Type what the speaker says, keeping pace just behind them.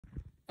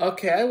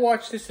Okay, I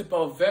watched this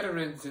about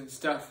veterans and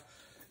stuff.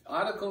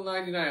 Article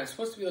 99. It's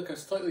supposed to be like a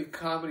slightly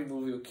comedy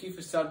movie with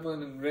Kiefer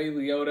Sutherland and Ray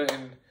Liotta,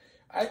 and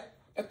I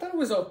thought it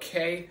was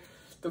okay.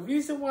 The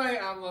reason why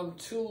I'm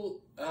too,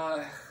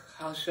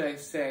 how should I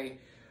say,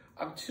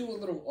 I'm too a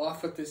little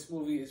off with this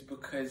movie is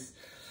because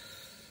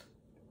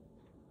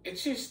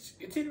it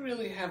didn't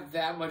really have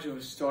that much of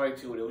a story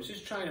to it. It was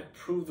just trying to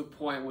prove the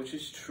point, which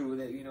is true,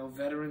 that, you know,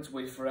 veterans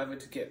wait forever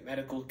to get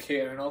medical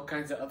care and all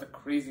kinds of other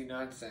crazy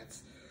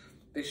nonsense.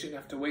 They shouldn't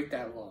have to wait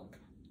that long.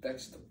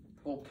 That's the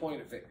whole point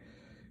of it.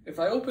 If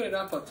I open it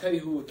up, I'll tell you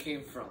who it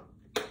came from.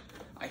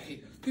 I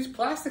hate these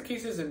plastic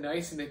cases. Are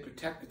nice and they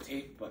protect the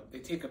tape, but they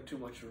take up too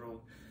much room.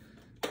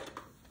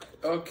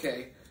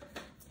 Okay,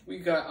 we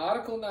got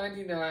Article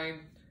 99,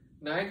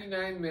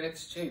 99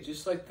 minutes. Hey,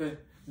 just like the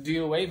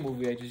DOA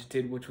movie I just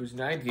did, which was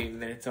 98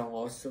 minutes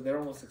almost, so they're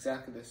almost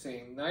exactly the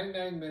same.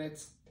 99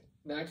 minutes,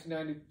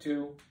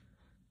 1992,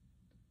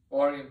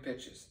 Orient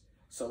Pictures.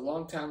 So a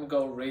long time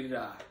ago, rated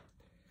R.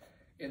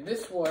 And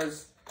this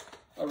was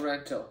a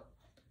rental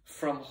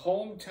from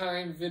Home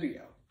Time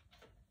Video.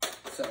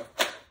 So,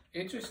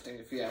 interesting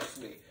if you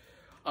ask me.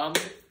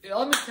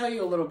 Let me tell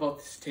you a little about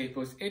this tape. It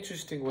was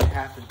interesting what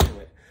happened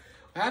to it.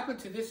 What happened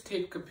to this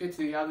tape compared to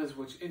the others,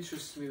 which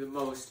interests me the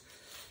most,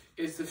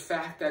 is the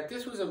fact that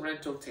this was a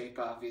rental tape,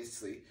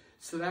 obviously.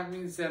 So that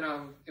means that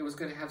it was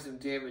going to have some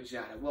damage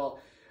on it.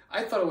 Well,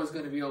 I thought it was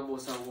going to be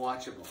almost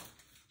unwatchable.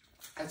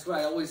 That's what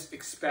I always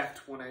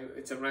expect when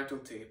it's a rental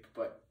tape,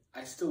 but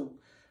I still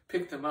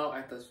pick them out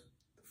at the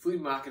flea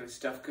market and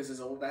stuff because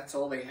that's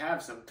all they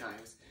have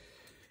sometimes.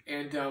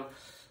 And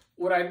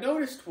what I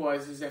noticed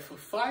is that for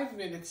 5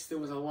 minutes there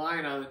was a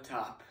line on the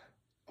top,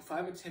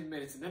 5 or 10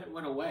 minutes, and then it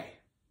went away,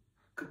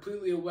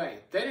 completely away.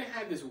 Then it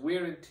had this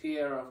wear and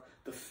tear of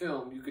the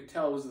film. You could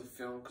tell it was the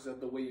film because of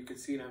the way you could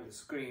see it on the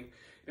screen.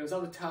 It was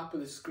on the top of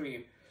the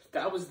screen.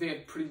 That was there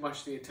pretty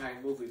much the entire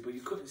movie, but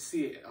you couldn't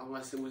see it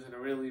unless it was in a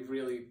really,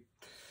 really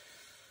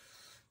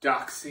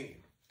dark scene.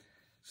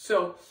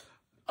 So,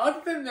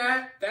 other than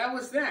that, that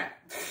was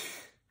that.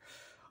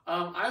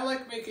 I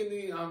like making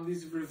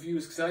these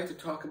reviews because I like to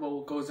talk about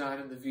what goes on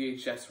in the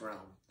VHS realm.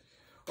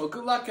 Well,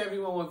 good luck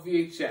everyone with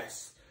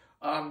VHS.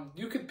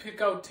 You can pick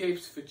out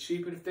tapes for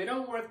cheap, and if they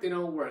don't work, they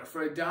don't work.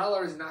 For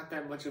 $1 is not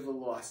that much of a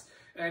loss.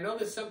 And I know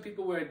there's some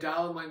people where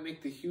 $1 might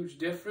make the huge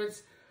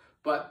difference,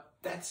 but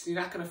you're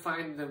not going to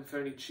find them for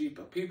any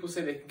cheaper. People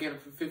say they can get them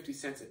for 50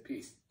 cents a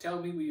piece.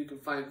 Tell me where you can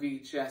find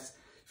VHS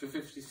for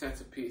 50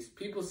 cents a piece.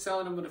 People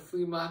selling them at a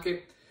flea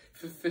market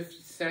for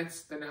 50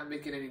 cents, they're not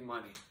making any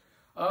money.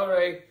 All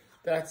right,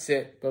 that's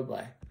it.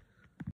 Bye-bye.